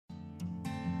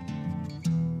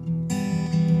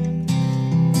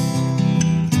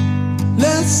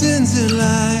lessons in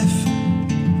life.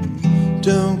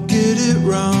 Don't get it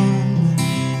wrong.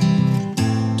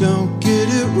 Don't get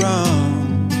it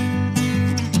wrong.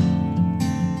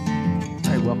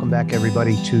 All right, welcome back,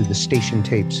 everybody, to the Station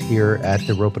Tapes here at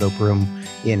the Rope-A-Dope Room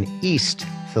in East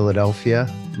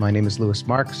Philadelphia. My name is Louis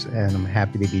Marks, and I'm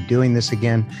happy to be doing this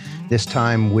again, this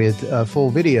time with full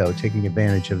video, taking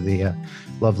advantage of the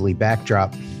lovely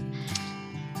backdrop.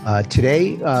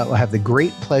 Today, I have the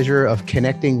great pleasure of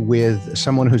connecting with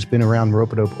someone who's been around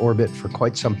Rope-A-Dope orbit for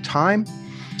quite some time,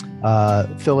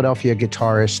 Philadelphia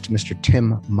guitarist, Mr.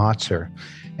 Tim Motzer.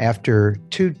 After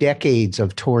 2 decades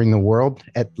of touring the world,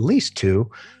 at least 2,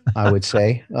 I would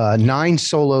say, 9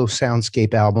 solo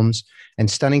soundscape albums,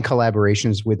 and stunning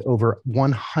collaborations with over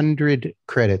 100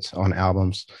 credits on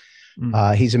albums.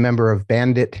 He's a member of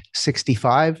Bandit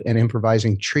 65, an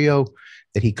improvising trio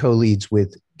that he co-leads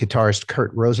with guitarist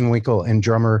Kurt Rosenwinkel and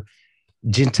drummer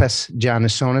Gintas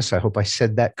Giannissonis. I hope I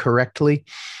said that correctly.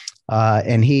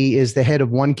 And he is the head of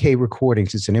 1K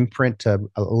Recordings. It's an imprint, a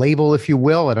label, if you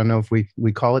will. I don't know if we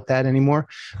call it that anymore,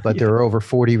 but there are over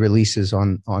 40 releases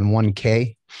on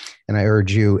 1K. And I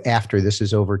urge you, after this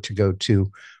is over, to go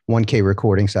to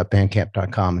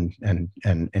 1krecordings.bandcamp.com and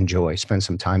enjoy, spend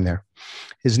some time there.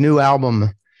 His new album,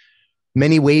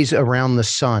 Many Ways Around the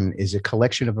Sun, is a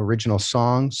collection of original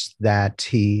songs that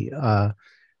he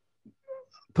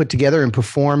put together and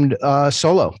performed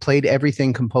solo, played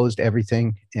everything, composed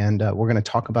everything. And we're going to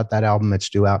talk about that album. It's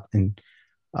due out in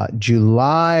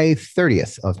July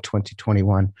 30th of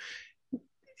 2021.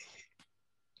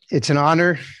 It's an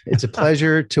honor. It's a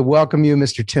pleasure to welcome you,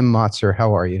 Mr. Tim Motzer.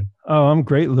 How are you? Oh, I'm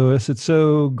great, Louis. It's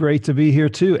so great to be here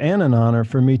too, and an honor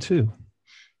for me too.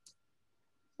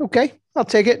 Okay, I'll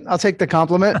take it. I'll take the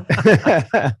compliment.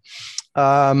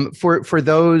 For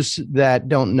those that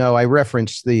don't know, I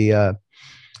referenced the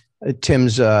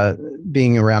Tim's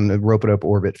being around the Rope-A-Dope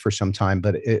orbit for some time,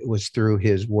 but it was through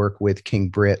his work with King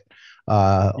Britt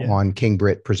on King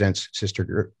Britt Presents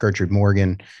Sister Gertrude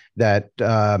Morgan that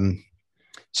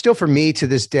still for me to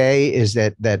this day is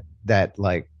that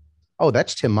like, oh,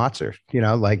 that's Tim Motzer, you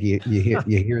know, like you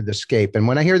hear the scape. And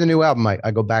when I hear the new album,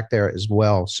 I go back there as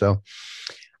well. So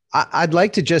I'd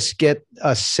like to just get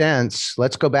a sense,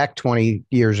 let's go back 20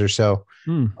 years or so.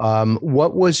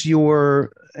 What was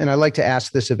your, and I like to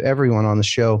ask this of everyone on the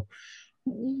show,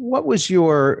 what was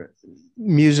your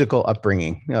musical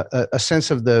upbringing, a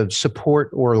sense of the support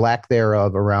or lack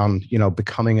thereof around, you know,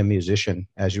 becoming a musician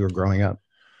as you were growing up?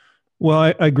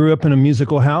 Well, I grew up in a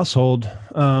musical household.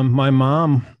 My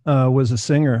mom was a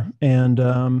singer, and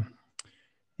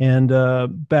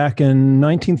back in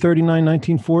 1939,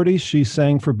 1940, she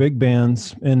sang for big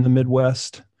bands in the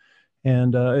Midwest,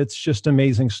 and it's just an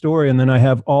amazing story. And then I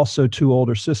have also 2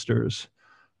 older sisters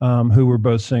who were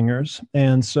both singers,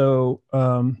 and so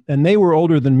and they were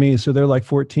older than me, so they're like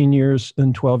 14 years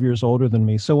and 12 years older than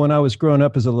me. So when I was growing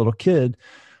up as a little kid,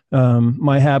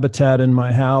 my habitat in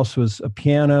my house was a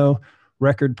piano,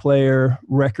 record player,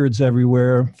 records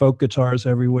everywhere, folk guitars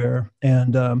everywhere.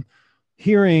 And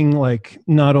hearing like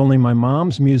not only my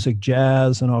mom's music,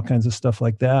 jazz and all kinds of stuff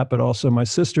like that, but also my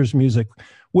sister's music,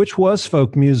 which was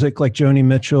folk music like Joni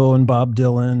Mitchell and Bob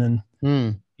Dylan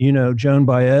and, you know, Joan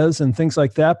Baez and things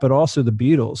like that. But also the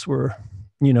Beatles were,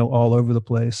 you know, all over the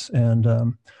place.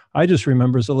 And I just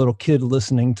remember as a little kid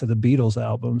listening to the Beatles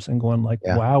albums and going like,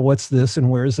 wow, what's this? And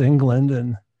where's England?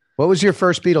 And what was your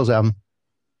first Beatles album?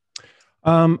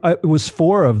 It was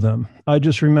 4 of them. I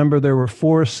just remember there were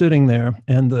 4 sitting there,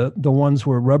 and the ones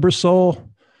were Rubber Soul,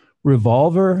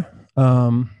 Revolver,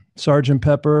 Sgt.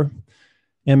 Pepper,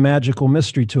 and Magical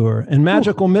Mystery Tour. And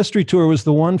Magical Mystery Tour was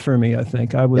the one for me. I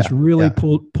think I was really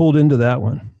pulled into that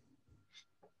one.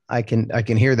 I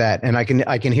can hear that, and I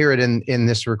can hear it in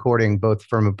this recording, both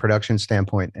from a production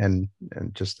standpoint and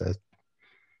just a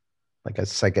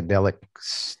psychedelic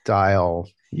style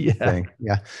thing.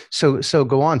 Yeah. So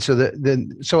go on. So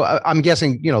so I'm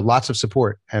guessing, you know, lots of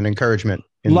support and encouragement.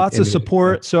 Lots of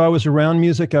support. So I was around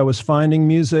music. I was finding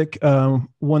music.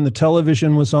 When the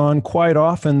television was on, quite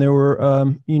often there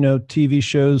were, you know, TV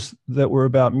shows that were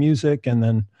about music. And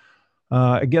then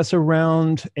I guess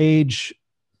around age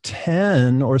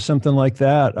 10 or something like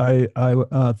that, I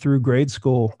through grade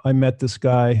school, I met this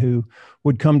guy who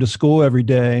would come to school every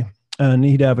day, and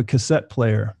he'd have a cassette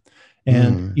player.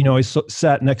 And, you know, he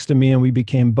sat next to me and we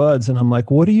became buds. And I'm like,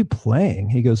 what are you playing?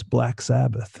 He goes, Black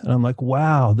Sabbath. And I'm like,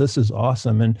 wow, this is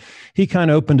awesome. And he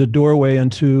kind of opened a doorway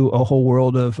into a whole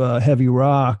world of heavy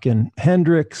rock and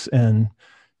Hendrix. And,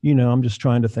 you know, I'm just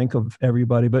trying to think of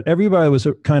everybody, but everybody was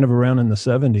kind of around in the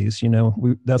 70s, you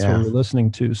know, that's what we were listening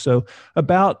to. So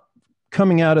about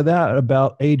coming out of that,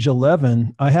 about age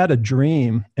 11, I had a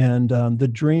dream, and the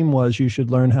dream was you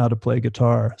should learn how to play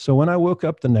guitar. So when I woke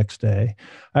up the next day,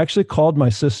 I actually called my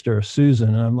sister,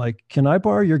 Susan, and I'm like, can I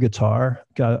borrow your guitar?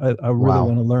 I really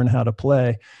want to learn how to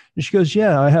play. And she goes,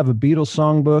 yeah, I have a Beatles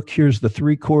songbook. Here's the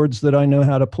 3 chords that I know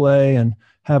how to play, and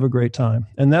have a great time.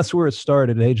 And that's where it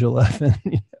started, age 11.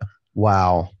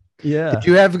 Wow. Yeah. Did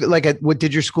you have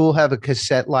did your school have a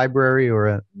cassette library or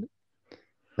a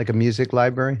music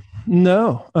library?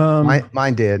 No.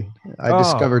 Mine did. I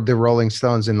discovered the Rolling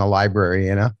Stones in the library,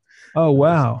 Oh,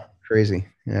 wow. Crazy.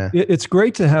 Yeah. It's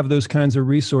great to have those kinds of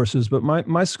resources, but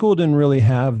my school didn't really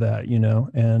have that,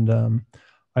 and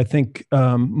I think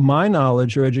my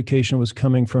knowledge or education was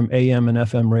coming from AM and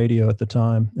FM radio at the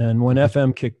time. And when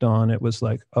FM kicked on, it was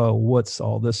like, oh, what's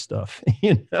all this stuff?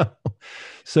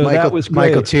 So that was great.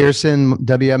 Michael Tierson,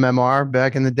 WMMR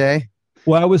back in the day.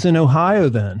 Well, I was in Ohio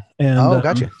then. And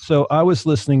gotcha. So I was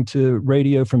listening to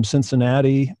radio from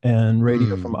Cincinnati and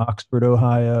radio from Oxford,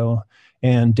 Ohio,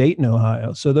 and Dayton,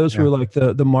 Ohio. So those were like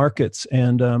the markets,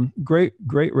 and great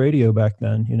radio back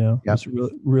then, It was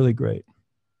really, really great.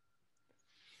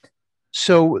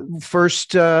 So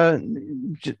first, outside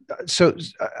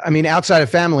of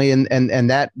family and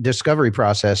that discovery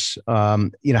process,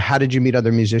 how did you meet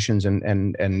other musicians,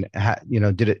 and how,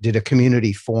 did a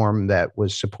community form that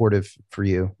was supportive for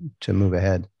you to move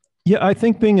ahead? Yeah, I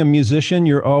think being a musician,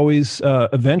 you're always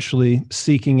eventually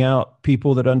seeking out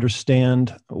people that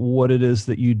understand what it is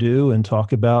that you do and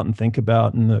talk about and think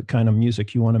about and the kind of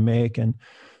music you want to make. And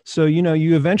so,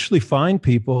 you eventually find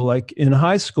people. Like in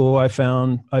high school, I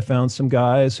found some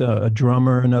guys, a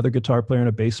drummer, another guitar player, and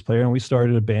a bass player, and we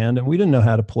started a band, and we didn't know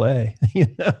how to play,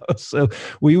 So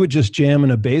we would just jam in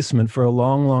a basement for a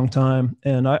long, long time.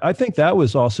 And I think that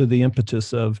was also the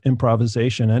impetus of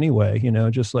improvisation anyway,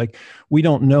 just like we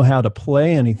don't know how to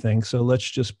play anything, so let's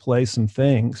just play some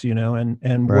things, and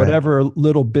right. Whatever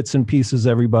little bits and pieces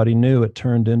everybody knew, it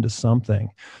turned into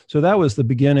something. So that was the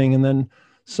beginning. And then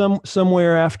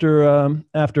somewhere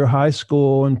after high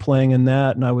school and playing in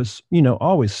that, and I was,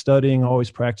 always studying,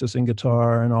 always practicing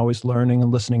guitar, and always learning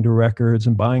and listening to records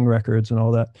and buying records and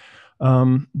all that.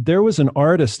 There was an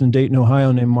artist in Dayton,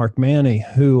 Ohio named Mark Manny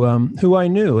who I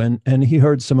knew, and he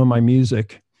heard some of my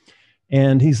music,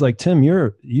 and he's like, Tim,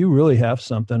 you really have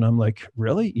something. I'm like,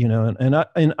 really? And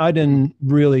I didn't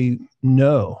really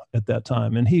know at that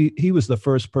time. And he was the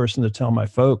first person to tell my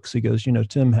folks. He goes,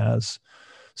 Tim has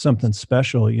something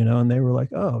special, and they were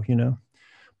like, oh,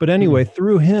 but anyway,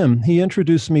 through him, he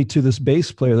introduced me to this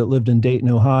bass player that lived in Dayton,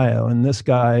 Ohio. And this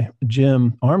guy,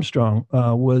 Jim Armstrong,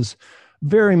 was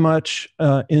very much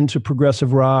into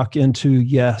progressive rock, into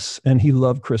Yes. And he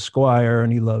loved Chris Squire,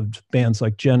 and he loved bands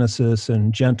like Genesis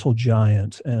and Gentle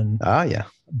Giant and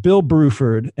Bill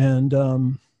Bruford. And,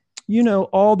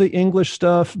 all the English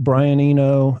stuff, Brian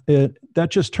Eno, that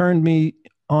just turned me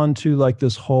onto like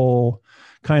this whole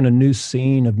kind of new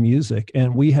scene of music.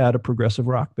 And we had a progressive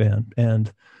rock band,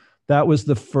 and that was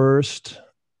the first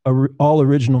all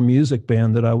original music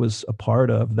band that I was a part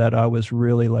of, that I was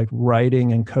really like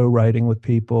writing and co-writing with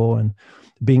people, and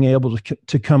being able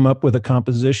to come up with a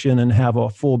composition and have a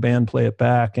full band play it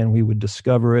back, and we would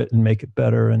discover it and make it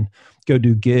better and go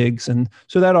do gigs. And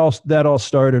so that all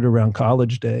started around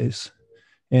college days,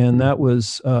 and that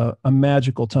was a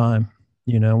magical time.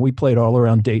 We played all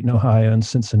around Dayton, Ohio, and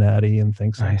Cincinnati, and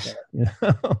things nice. Like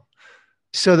that.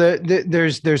 So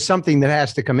there's something that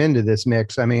has to come into this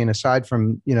mix. I mean, aside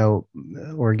from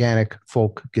organic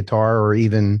folk guitar or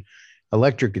even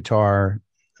electric guitar,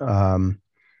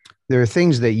 there are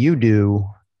things that you do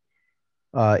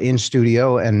in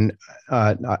studio and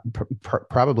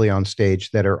probably on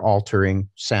stage that are altering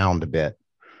sound a bit.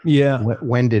 Yeah.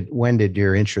 When did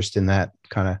your interest in that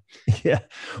kind of? Yeah.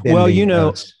 Well,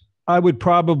 I would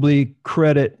probably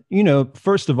credit,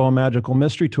 first of all, Magical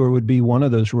Mystery Tour would be one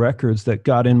of those records that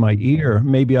got in my ear.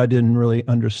 Maybe I didn't really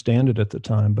understand it at the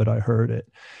time, but I heard it.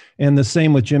 And the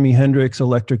same with Jimi Hendrix,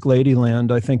 Electric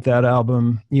Ladyland. I think that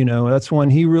album, that's when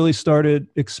he really started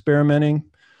experimenting,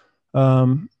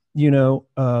 sonically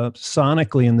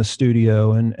in the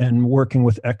studio, and working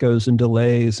with echoes and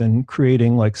delays and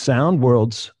creating like sound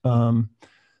worlds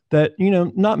that,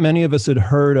 not many of us had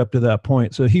heard up to that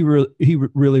point. So he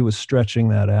really was stretching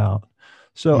that out.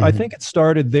 So I think it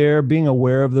started there, being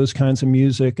aware of those kinds of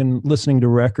music and listening to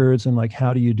records and like,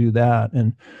 how do you do that?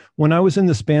 And when I was in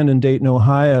this band in Dayton,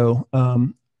 Ohio,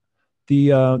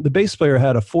 the bass player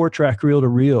had a 4-track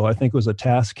reel-to-reel. I think it was a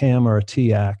Tascam or a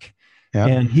TIAC. Yeah.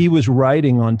 And he was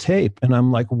writing on tape. And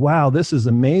I'm like, wow, this is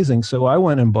amazing. So I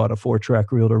went and bought a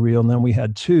 4-track reel to reel, and then we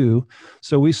had 2.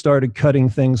 So we started cutting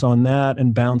things on that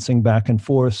and bouncing back and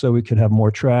forth so we could have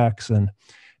more tracks. And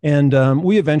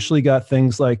we eventually got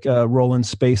things like Roland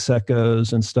Space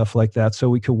Echoes and stuff like that, so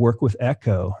we could work with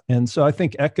Echo. And so I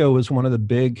think Echo was one of the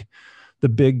big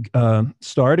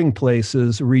starting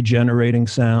places, regenerating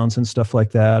sounds and stuff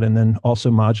like that. And then also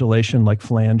modulation like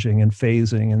flanging and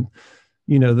phasing and,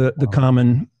 the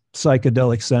common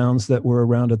psychedelic sounds that were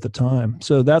around at the time.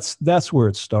 So that's where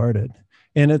it started.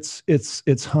 And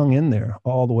it's hung in there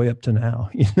all the way up to now,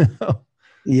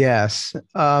 Yes.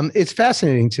 It's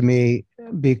fascinating to me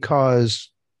because,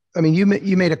 I mean,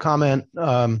 you made a comment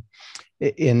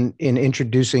in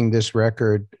introducing this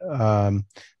record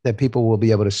that people will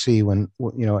be able to see when,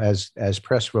 as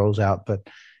press rolls out, but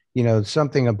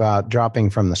something about dropping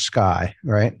from the sky,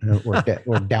 right?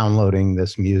 Or downloading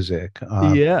this music.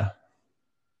 Yeah.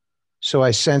 So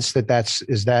I sense that's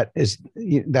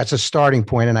a starting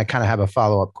point, and I kind of have a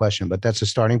follow-up question, but that's a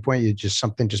starting point.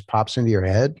 Something just pops into your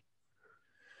head.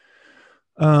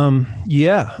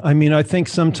 Yeah. I mean, I think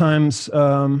sometimes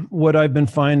what I've been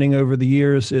finding over the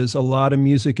years is a lot of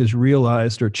music is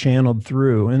realized or channeled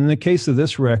through. And in the case of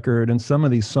this record and some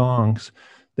of these songs,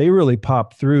 they really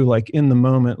pop through like in the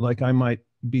moment. Like I might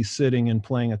be sitting and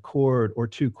playing a chord or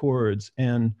 2 chords,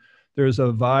 and there's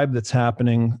a vibe that's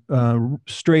happening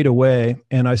straight away.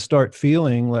 And I start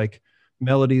feeling like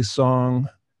melody, song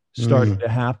starting to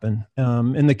happen.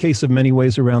 In the case of Many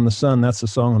Ways Around the Sun, that's the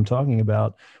song I'm talking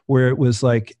about, where it was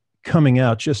like coming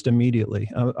out just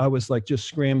immediately. I was like just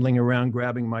scrambling around,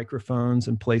 grabbing microphones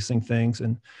and placing things.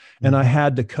 And I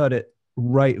had to cut it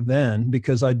right then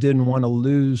because I didn't want to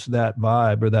lose that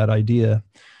vibe or that idea.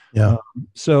 Yeah.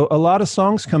 So a lot of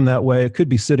songs come that way. It could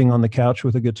be sitting on the couch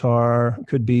with a guitar, it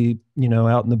could be,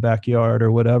 out in the backyard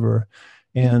or whatever.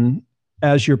 And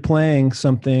as you're playing,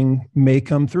 something may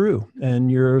come through and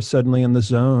you're suddenly in the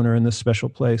zone or in this special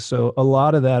place. So a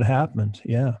lot of that happened.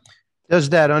 Yeah.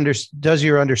 Does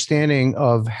your understanding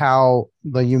of how,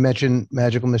 like you mentioned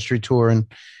Magical Mystery Tour and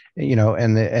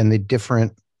the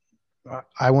different,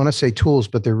 I want to say tools,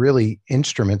 but they're really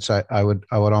instruments. I would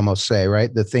almost say,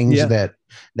 right? The things that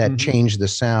change the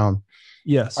sound.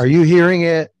 Yes. Are you hearing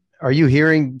it? Are you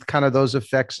hearing kind of those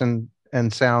effects and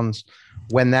sounds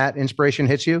when that inspiration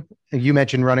hits you? You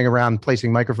mentioned running around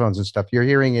placing microphones and stuff. You're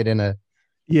hearing it in a.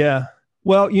 Yeah.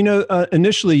 Well,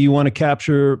 initially you want to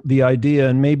capture the idea,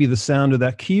 and maybe the sound of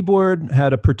that keyboard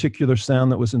had a particular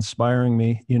sound that was inspiring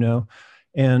me,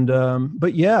 And,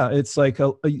 but yeah, it's like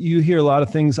you hear a lot of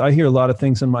things. I hear a lot of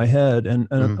things in my head. And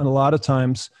a lot of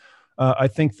times I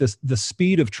think the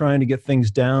speed of trying to get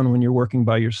things down when you're working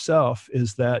by yourself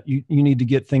is that you need to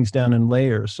get things down in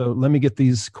layers. So let me get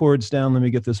these chords down. Let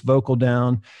me get this vocal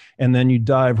down. And then you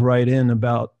dive right in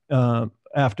about,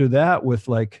 after that with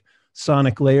like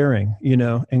sonic layering,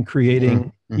 and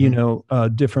creating,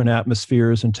 different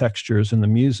atmospheres and textures in the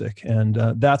music. And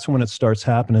that's when it starts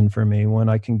happening for me, when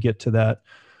I can get to that,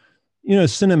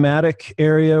 cinematic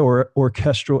area or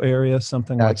orchestral area,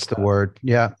 something like that. That's the word.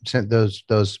 Yeah.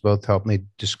 Those both help me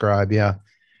describe. Yeah.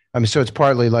 I mean, so it's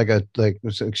partly like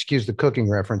excuse the cooking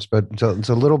reference, but it's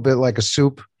a little bit like a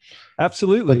soup.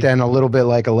 Absolutely. But then a little bit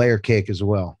like a layer cake as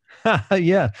well.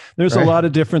 Yeah. There's a lot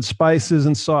of different spices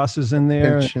and sauces in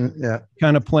there. Yeah.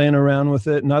 Kind of playing around with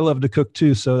it. And I love to cook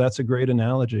too. So that's a great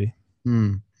analogy.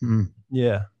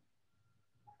 Yeah.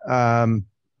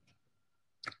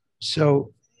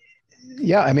 So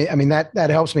yeah, I mean, that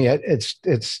helps me.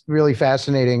 It's really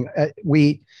fascinating.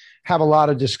 We have a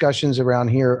lot of discussions around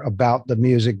here about the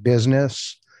music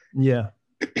business. Yeah.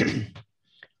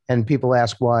 And people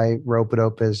ask why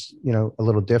Rope-A-Dope is, a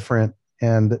little different.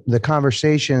 And the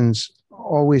conversations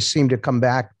always seem to come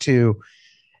back to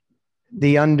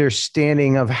the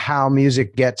understanding of how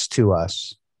music gets to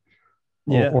us,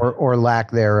 or lack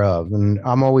thereof. And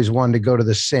I'm always one to go to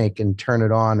the sink and turn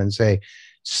it on and say,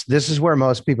 this is where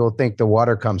most people think the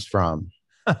water comes from,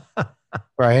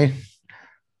 right?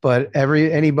 But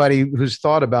anybody who's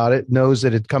thought about it knows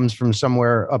that it comes from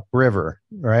somewhere upriver,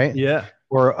 right? Yeah.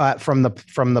 Or from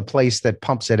the place that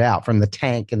pumps it out, from the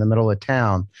tank in the middle of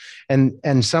town.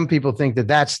 And some people think that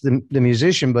that's the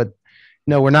musician, but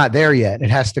no, we're not there yet.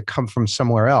 It has to come from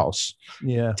somewhere else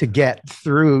to get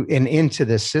through and into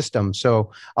this system.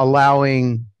 So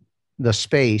allowing the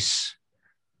space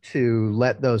to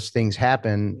let those things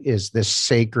happen is this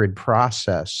sacred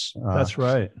process. That's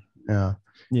right. Yeah.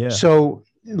 Yeah. So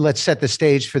let's set the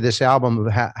stage for this album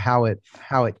of how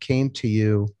it came to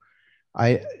you.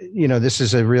 This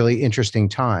is a really interesting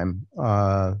time.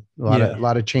 A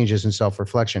lot of changes in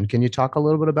self-reflection. Can you talk a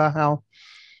little bit about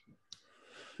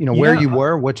you know, where Yeah. you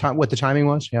were, what the timing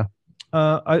was? Yeah.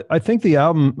 I think the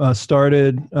album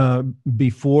started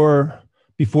before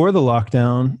the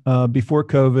lockdown, before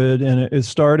COVID, and it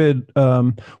started.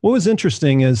 What was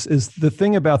interesting is the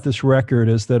thing about this record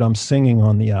is that I'm singing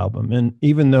on the album, and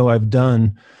even though I've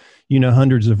done, you know,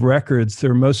 hundreds of records,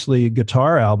 they're mostly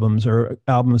guitar albums or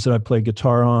albums that I play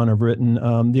guitar on. I've written.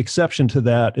 The exception to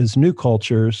that is New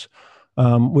Cultures,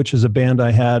 which is a band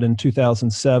I had in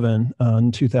 2007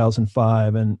 and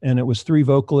 2005. And it was three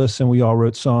vocalists and we all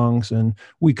wrote songs and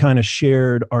we kind of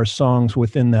shared our songs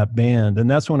within that band.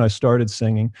 And that's when I started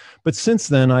singing. But since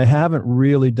then, I haven't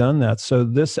really done that. So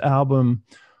this album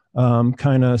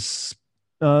kind of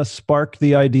sparked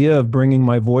the idea of bringing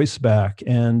my voice back.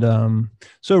 And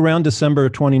so around December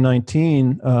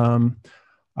 2019,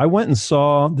 I went and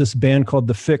saw this band called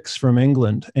The Fix from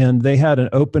England, and they had an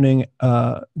opening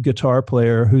guitar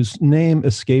player whose name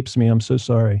escapes me. I'm so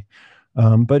sorry.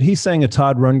 But he sang a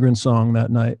Todd Rundgren song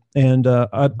that night. And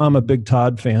I'm a big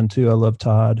Todd fan too. I love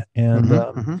Todd.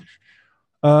 And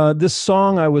this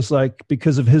song, I was like,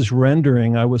 because of his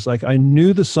rendering, I was like, I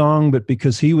knew the song, but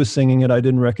because he was singing it, I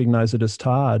didn't recognize it as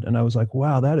Todd. And I was like,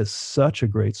 wow, that is such a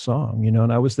great song, you know?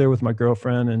 And I was there with my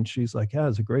girlfriend and she's like, yeah,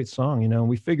 it's a great song, you know? And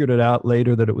we figured it out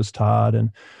later that it was Todd.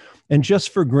 And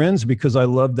just for grins, because I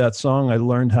loved that song, I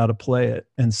learned how to play it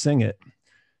and sing it.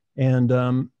 And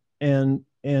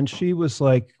she was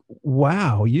like,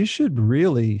 wow, you should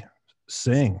really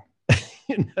sing.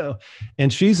 You know,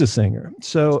 and she's a singer.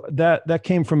 So that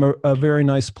came from a very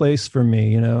nice place for me,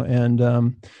 you know,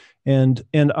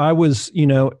 and I was, you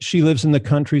know, she lives in the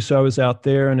country. So I was out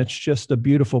there and it's just a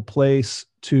beautiful place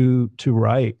to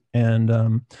write.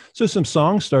 And so some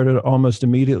songs started almost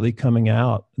immediately coming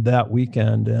out that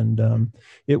weekend. And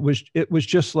it was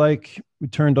just like we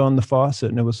turned on the faucet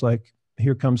and it was like,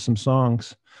 here comes some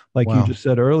songs like you just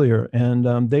said earlier.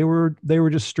 And they were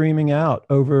just streaming out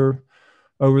over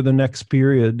the next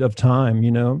period of time,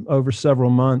 you know, over several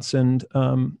months. And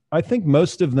I think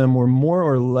most of them were more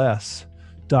or less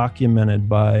documented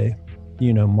by,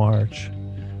 you know, March.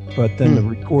 But then the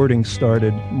recording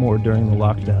started more during the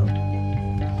lockdown.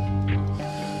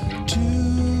 Too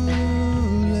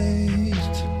late.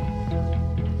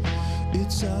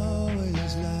 It's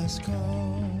always last call.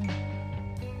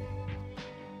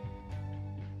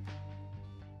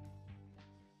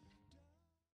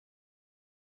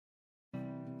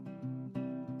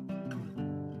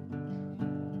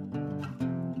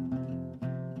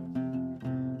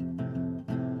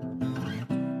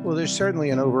 Well, there's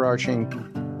certainly an overarching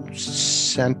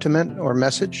sentiment or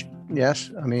message. Yes.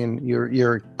 I mean,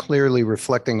 you're clearly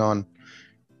reflecting on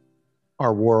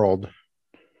our world.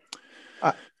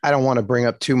 I don't want to bring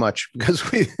up too much because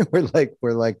we're like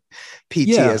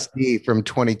PTSD from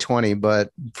 2020,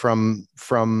 but from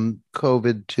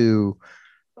COVID to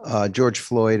George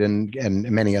Floyd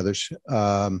and many others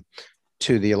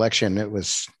to the election,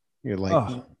 you're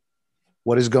like,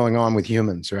 what is going on with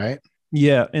humans, right?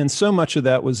 Yeah. And so much of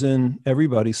that was in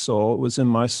everybody's soul. It was in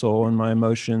my soul and my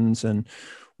emotions. And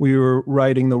we were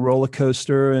riding the roller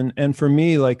coaster. And for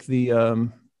me, like the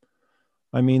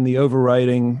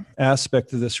overriding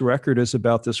aspect of this record is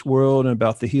about this world and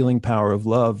about the healing power of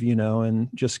love, you know, and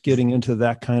just getting into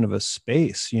that kind of a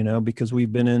space, you know, because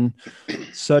we've been in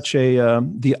such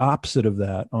the opposite of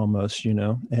that almost, you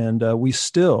know, and we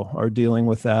still are dealing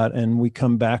with that. And we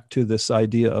come back to this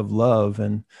idea of love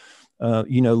and,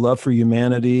 you know, love for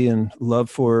humanity and love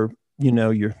for, you know,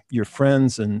 your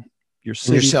friends and your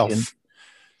city and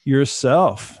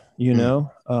yourself, you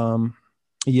know?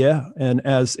 Yeah. And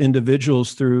as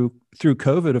individuals through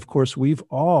COVID, of course, we've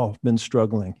all been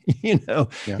struggling, you know,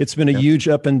 it's been a huge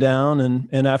up and down.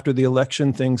 And after the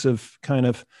election, things have kind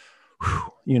of,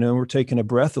 you know, we're taking a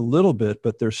breath a little bit,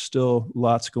 but there's still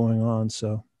lots going on.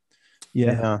 So,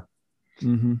 yeah.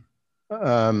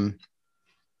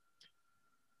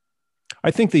 I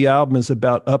think the album is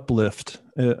about uplift,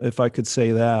 if I could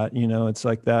say that. You know, it's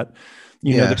like that.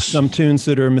 You know, there's some tunes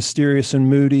that are mysterious and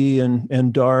moody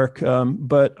and dark,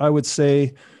 but I would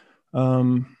say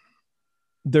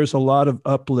there's a lot of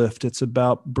uplift. It's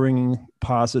about bringing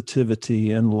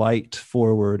positivity and light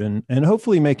forward, and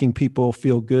hopefully making people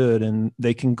feel good, and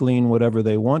they can glean whatever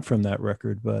they want from that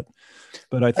record. But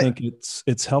I think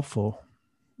it's helpful.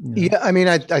 Yeah, I mean,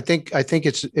 I think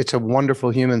it's a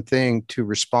wonderful human thing to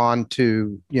respond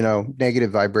to, you know, negative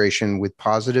vibration with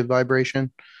positive vibration,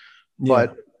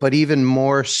 but even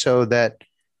more so that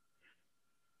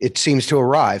it seems to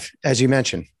arrive, as you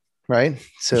mentioned, right?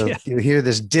 So you hear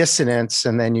this dissonance,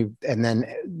 and then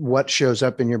what shows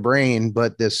up in your brain,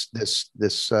 but this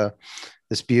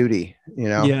beauty, you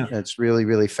know, it's really,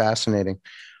 really fascinating.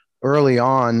 early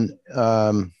on,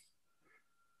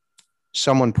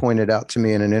 someone pointed out to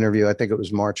me in an interview, I think it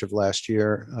was March of last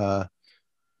year,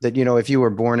 that, you know, if you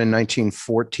were born in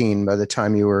 1914, by the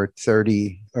time you were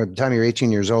 30 or the time you're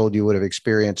 18 years old, you would have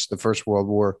experienced the First World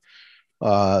War,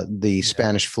 the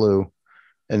Spanish flu,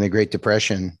 and the Great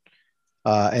Depression.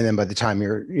 And then by the time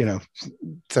you're,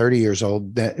 30 years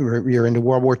old, you're into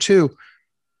World War II.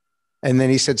 And then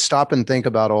he said, stop and think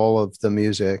about all of the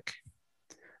music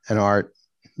and art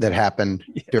that happened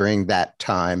during that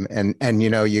time. And,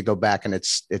 you go back and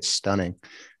it's stunning.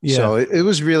 Yeah. So it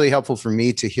was really helpful for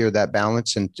me to hear that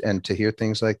balance and to hear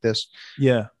things like this.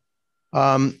 Yeah.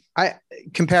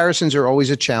 Comparisons are always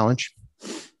a challenge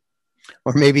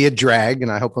or maybe a drag,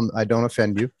 and I hope I don't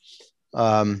offend you.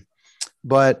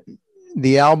 But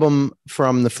the album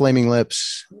from the Flaming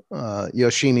Lips,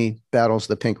 Yoshimi Battles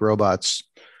the Pink Robots,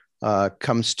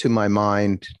 comes to my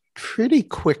mind pretty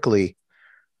quickly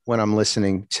when I'm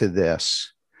listening to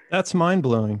this. That's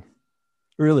mind-blowing.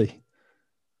 Really?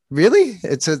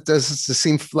 Does it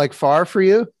seem like far for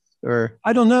you? Or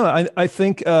I don't know. I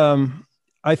think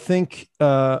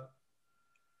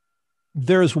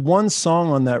there's one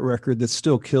song on that record that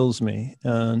still kills me.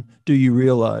 Do You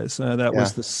Realize? That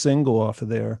was the single off of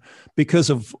there because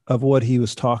of what he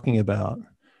was talking about.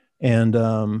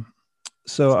 And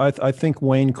so I think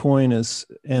Wayne Coyne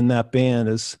and that band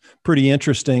is pretty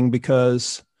interesting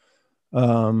because,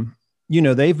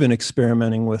 they've been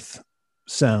experimenting with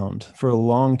sound for a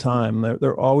long time.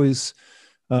 They're always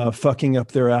fucking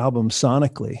up their album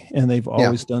sonically, and they've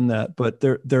always done that. But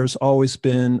there's always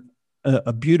been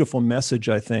a beautiful message,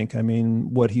 I think. I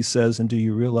mean, what he says and Do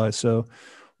You Realize? So,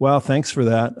 wow, thanks for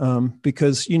that.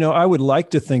 Because, I would like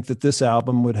to think that this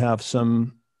album would have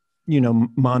some,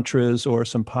 mantras or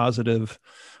some positive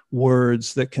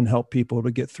words that can help people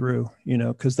to get through,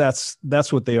 because that's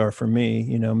what they are for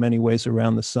me. Many ways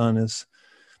around the sun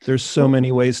there's so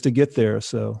many ways to get there.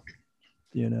 So,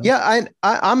 Yeah,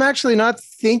 I'm actually not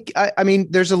I mean,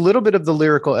 there's a little bit of the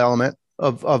lyrical element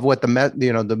of what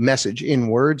the message in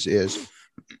words is.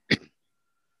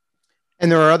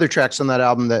 And there are other tracks on that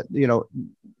album that,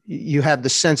 you have the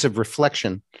sense of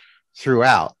reflection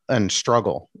throughout and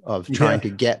struggle of trying to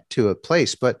get to a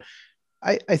place. But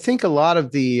I think a lot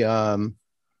of the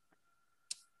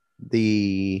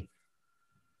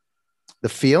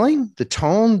feeling, the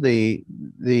tone, the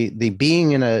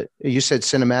being you said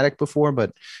cinematic before,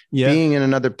 but being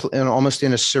in almost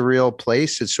in a surreal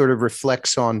place, it sort of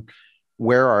reflects on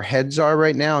where our heads are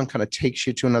right now and kind of takes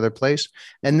you to another place.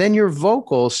 And then your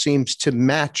vocal seems to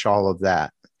match all of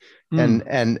that. And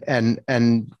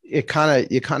it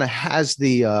kind of has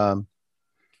the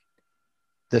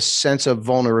sense of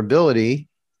vulnerability.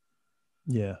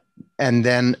 Yeah. And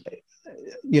then,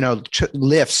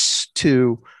 lifts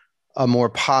to a more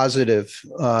positive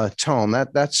tone.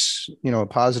 That's a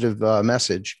positive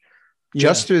message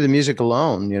just through the music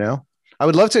alone. I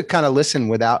would love to kind of listen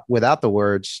without the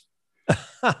words,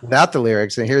 without the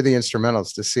lyrics, and hear the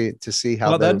instrumentals to see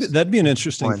how. Well, that'd be an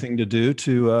interesting thing to do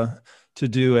to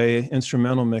do a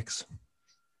instrumental mix.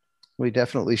 We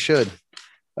definitely should.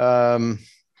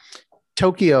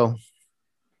 Tokyo.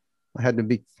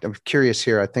 I'm curious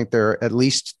here. I think there are at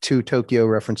least 2 Tokyo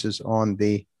references on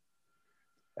the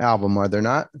album, are there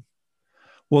not?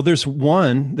 Well, there's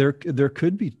one. There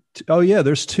could be. Oh yeah,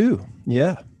 there's 2.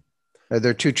 Yeah. Are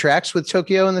there 2 tracks with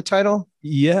Tokyo in the title?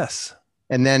 Yes.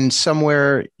 And then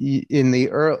somewhere in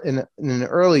an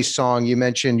early song, you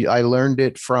mentioned I learned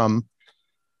it from,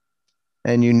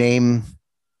 and you name.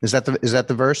 Is that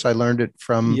the verse? I learned it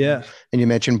from. Yeah. And you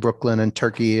mentioned Brooklyn and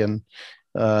Turkey and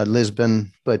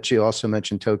Lisbon, but you also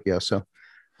mentioned Tokyo. So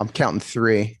I'm counting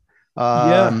 3.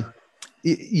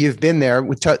 You've been there.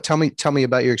 Tell me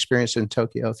about your experience in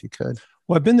Tokyo, if you could.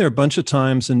 Well, I've been there a bunch of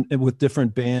times and with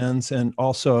different bands, and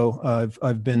also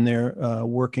I've been there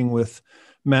working with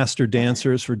master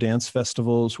dancers for dance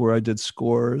festivals where I did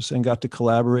scores and got to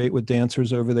collaborate with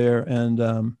dancers over there.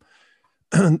 And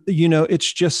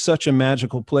it's just such a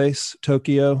magical place,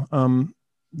 Tokyo.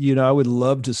 I would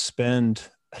love to spend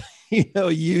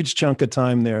a huge chunk of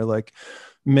time there, like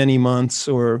many months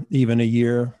or even a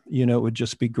year. It would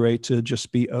just be great to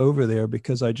just be over there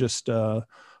because I just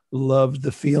loved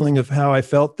the feeling of how I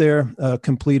felt there,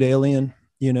 complete alien.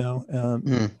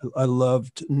 I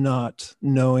loved not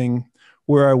knowing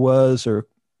where I was or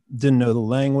didn't know the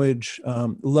language.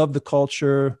 Loved the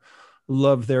culture,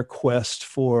 loved their quest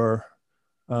for,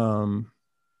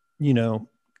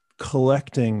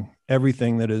 collecting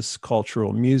everything that is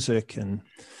cultural, music and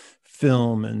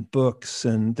film and books.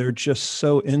 And they're just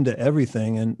so into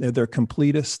everything, and they're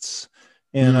completists.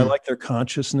 And I like their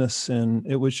consciousness. And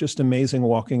it was just amazing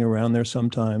walking around there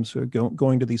sometimes, or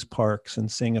going to these parks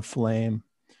and seeing a flame,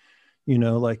 you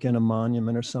know, like in a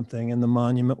monument or something. And the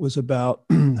monument was about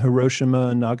Hiroshima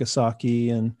and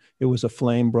Nagasaki. And it was a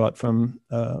flame brought from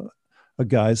a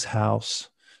guy's house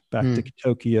back to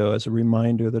Tokyo as a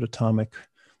reminder that atomic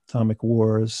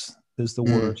war is the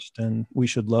worst, and we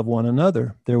should love one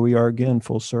another. There we are again,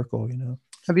 full circle, you know.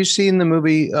 Have you seen the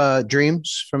movie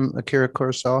Dreams from Akira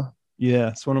Kurosawa? Yeah,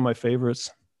 it's one of my favorites.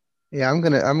 Yeah, I'm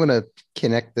gonna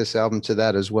connect this album to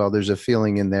that as well. There's a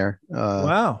feeling in there.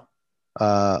 Wow.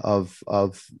 Of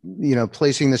you know,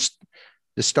 placing the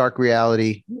stark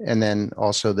reality, and then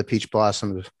also the peach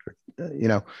blossoms. You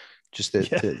know, just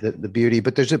the beauty.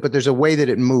 But there's a way that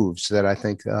it moves that I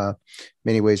think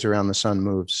many ways around the sun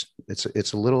moves.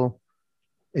 It's a little.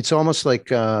 It's almost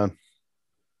like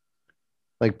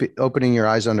opening your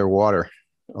eyes underwater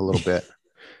a little bit.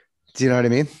 Do you know what I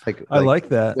mean? Like I like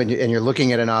that. When you're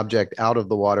looking at an object out of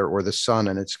the water or the sun,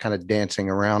 and it's kind of dancing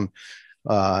around.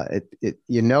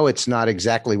 You know, it's not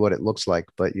exactly what it looks like,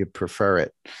 but you prefer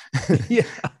it. Yeah,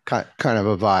 kind of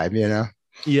a vibe, you know.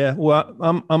 Yeah, well,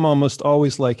 I'm almost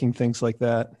always liking things like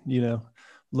that. You know,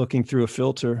 looking through a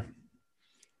filter.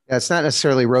 Yeah, it's not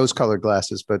necessarily rose-colored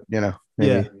glasses, but you know,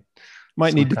 maybe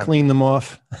might need to clean them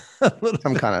off.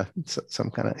 some kind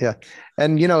of yeah.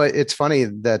 And you know, it's funny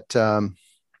that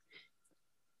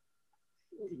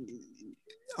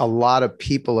a lot of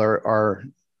people are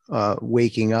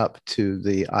waking up to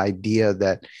the idea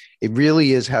that it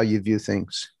really is how you view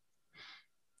things,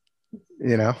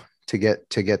 you know, to get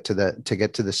to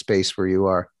the space where you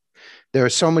are. There are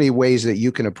so many ways that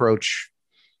you can approach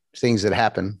things that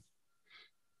happen,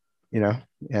 you know,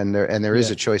 and there is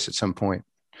a choice at some point.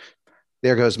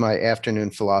 There goes my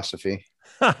afternoon philosophy.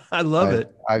 I love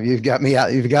it. You've got me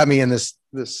out. You've got me in this,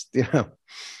 you know,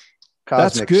 cosmic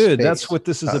that's good. space. That's what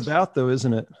this is about, though,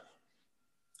 isn't it?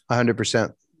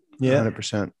 100%. Yeah,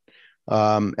 100%.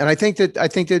 And I think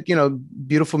that you know,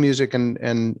 beautiful music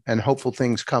and hopeful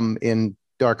things come in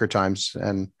darker times,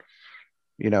 and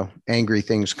you know, angry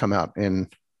things come out in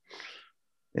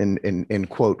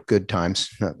quote good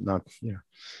times. Not you know,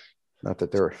 not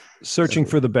that they're searching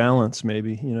for the balance,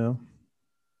 maybe, you know.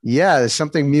 Yeah, there's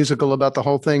something musical about the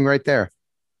whole thing right there.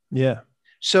 Yeah.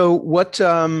 So what's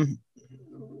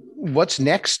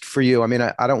next for you? I mean,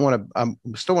 I don't want to. I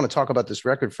still want to talk about this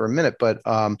record for a minute, but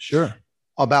sure.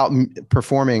 About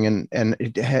performing and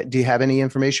do you have any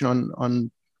information on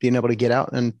being able to get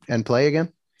out and play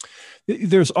again?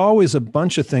 There's always a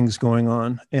bunch of things going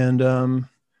on, and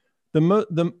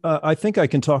I think I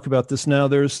can talk about this now.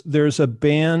 There's a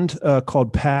band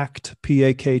called Pact,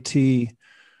 P-A-K-T,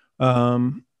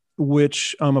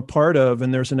 which I'm a part of,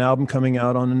 and there's an album coming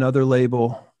out on another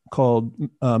label called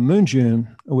Moon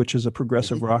June, which is a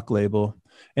progressive rock label,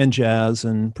 and jazz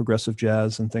and progressive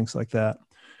jazz and things like that.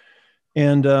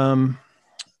 And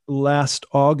last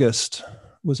August,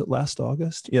 was it last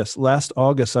August? Yes, last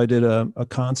August I did a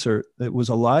concert. It was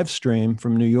a live stream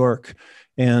from New York,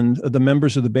 and the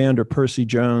members of the band are Percy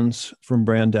Jones from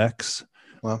Brand X.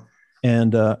 Wow.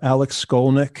 And Alex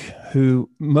Skolnick,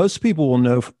 who most people will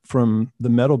know from the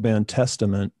metal band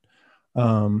Testament,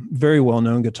 very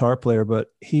well-known guitar player,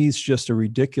 but he's just a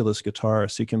ridiculous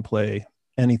guitarist. He can play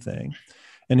anything.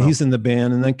 And he's in the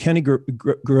band. And then Kenny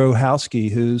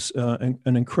Grohowski, who's an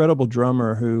incredible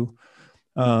drummer who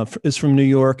is from New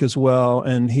York as well.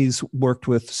 And he's worked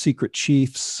with Secret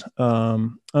Chiefs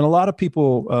and a lot of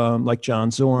people like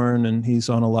John Zorn. And he's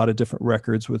on a lot of different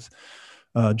records with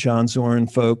John Zorn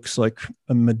folks like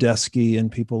Medeski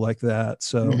and people like that.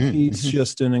 So he's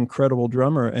just an incredible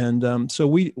drummer. And so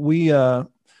we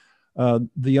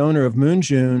the owner of Moon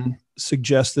June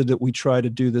suggested that we try to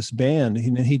do this band.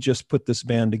 He just put this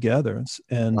band together,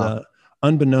 and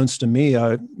unbeknownst to me,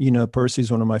 Percy's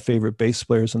one of my favorite bass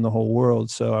players in the whole world.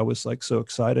 So I was like so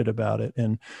excited about it.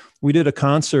 And we did a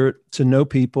concert to no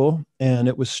people, and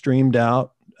it was streamed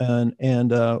out,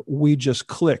 and we just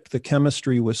clicked. The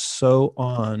chemistry was so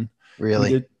on.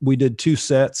 Really? We did 2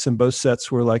 sets, and both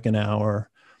sets were like an hour.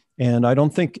 And I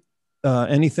don't think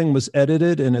anything was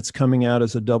edited, and it's coming out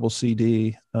as a double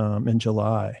CD in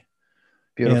July.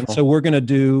 Beautiful. And so we're going to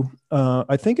do,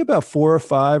 I think about 4 or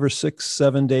 5 or 6,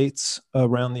 7 dates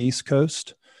around the East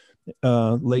Coast,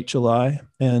 late July,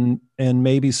 and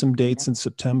maybe some dates in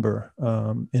September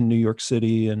in New York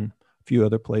City and a few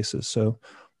other places. So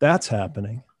that's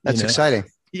happening. That's exciting.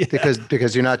 Yeah.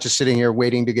 Because you're not just sitting here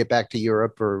waiting to get back to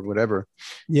Europe or whatever.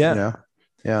 Yeah. You know?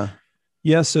 Yeah.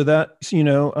 Yeah. So that,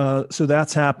 so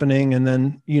that's happening. And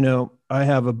then, I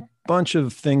have a bunch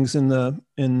of things in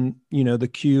the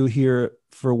queue here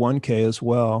for 1K as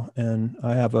well. And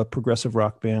I have a progressive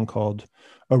rock band called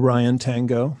Orion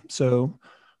Tango. So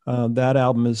that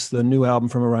album is the new album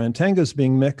from Orion Tango is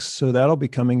being mixed. So that'll be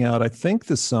coming out, I think,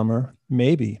 this summer,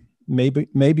 maybe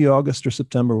August or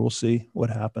September. We'll see what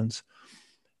happens.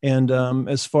 And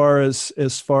as far as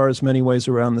Many Ways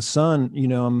Around the Sun,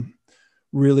 I'm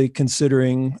really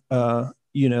considering,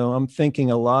 I'm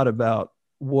thinking a lot about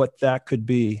what that could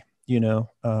be,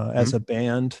 as a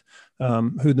band,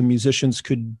 who the musicians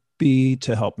could be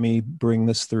to help me bring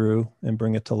this through and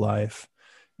bring it to life.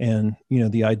 And,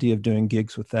 the idea of doing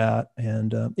gigs with that,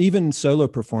 and even solo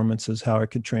performances, how I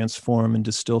could transform and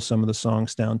distill some of the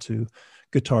songs down to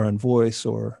guitar and voice,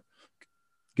 or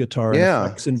guitar and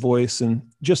effects and voice, and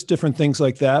just different things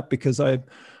like that, because I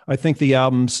think the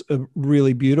album's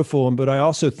really beautiful. But I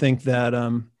also think that,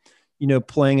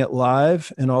 playing it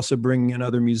live and also bringing in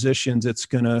other musicians, it's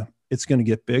going to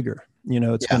get bigger,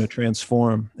 it's going to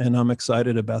transform. And I'm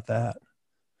excited about that.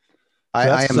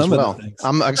 I am as well.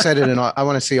 I'm excited, and I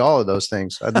want to see all of those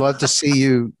things. I'd love to see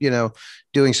you,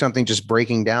 doing something, just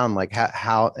breaking down like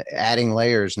how adding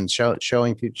layers and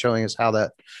showing us how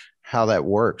that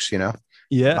works,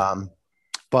 Yeah.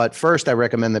 But first, I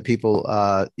recommend that people,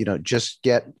 just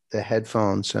get the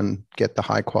headphones and get the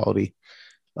high quality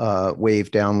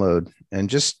wave download, and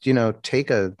just, take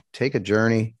a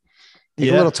journey, take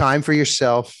a little time for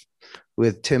yourself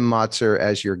with Tim Motzer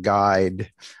as your guide,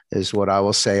 is what I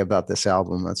will say about this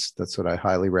album. That's what I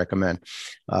highly recommend.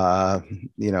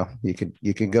 You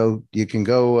can go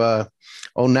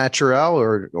au naturel,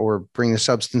 or bring the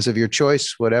substance of your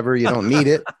choice, whatever. You don't need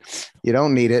it. You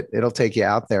don't need it. It'll take you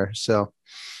out there. So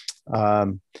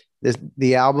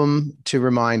the album, to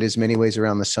remind, is Many Ways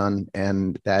Around the Sun,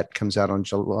 and that comes out on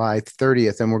July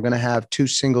 30th. And we're going to have 2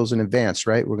 singles in advance,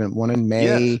 right? We're going to one in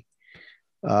May,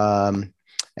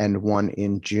 and one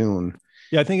in June.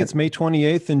 Yeah, I think it's May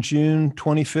 28th and June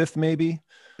 25th, maybe.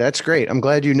 That's great. I'm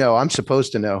glad you know. I'm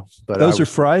supposed to know, but those are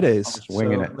Fridays.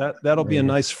 Winging it. That'll be a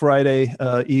nice Friday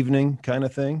evening kind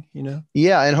of thing,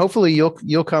 Yeah, and hopefully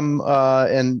you'll come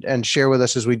and share with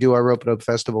us as we do our Rope-a-Dope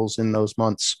festivals in those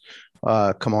months.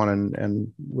 Come on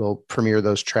and we'll premiere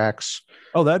those tracks.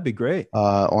 Oh, that'd be great.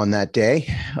 On that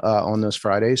day, on those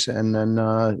Fridays, and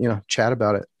then chat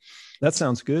about it. That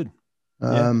sounds good.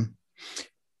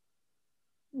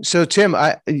 So Tim,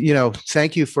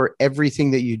 thank you for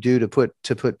everything that you do to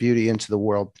put beauty into the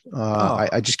world.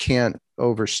 I just can't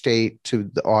overstate to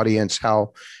the audience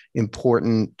how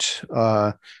important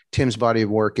Tim's body of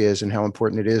work is, and how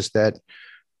important it is that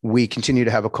we continue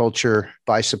to have a culture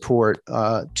by support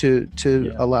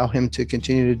to allow him to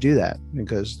continue to do that,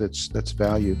 because that's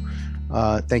value.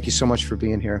 Thank you so much for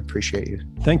being here. Appreciate you.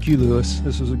 Thank you, Louis.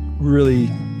 This was really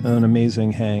an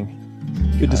amazing hang.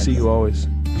 Good to see you always.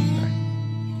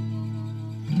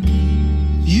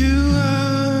 You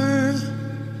are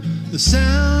the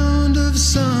sound of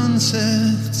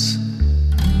sunsets.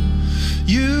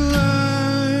 You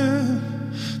are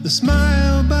the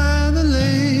smile by the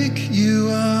lake. You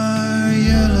are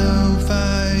yellow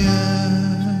fire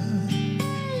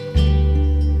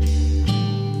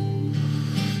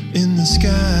in the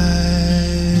sky.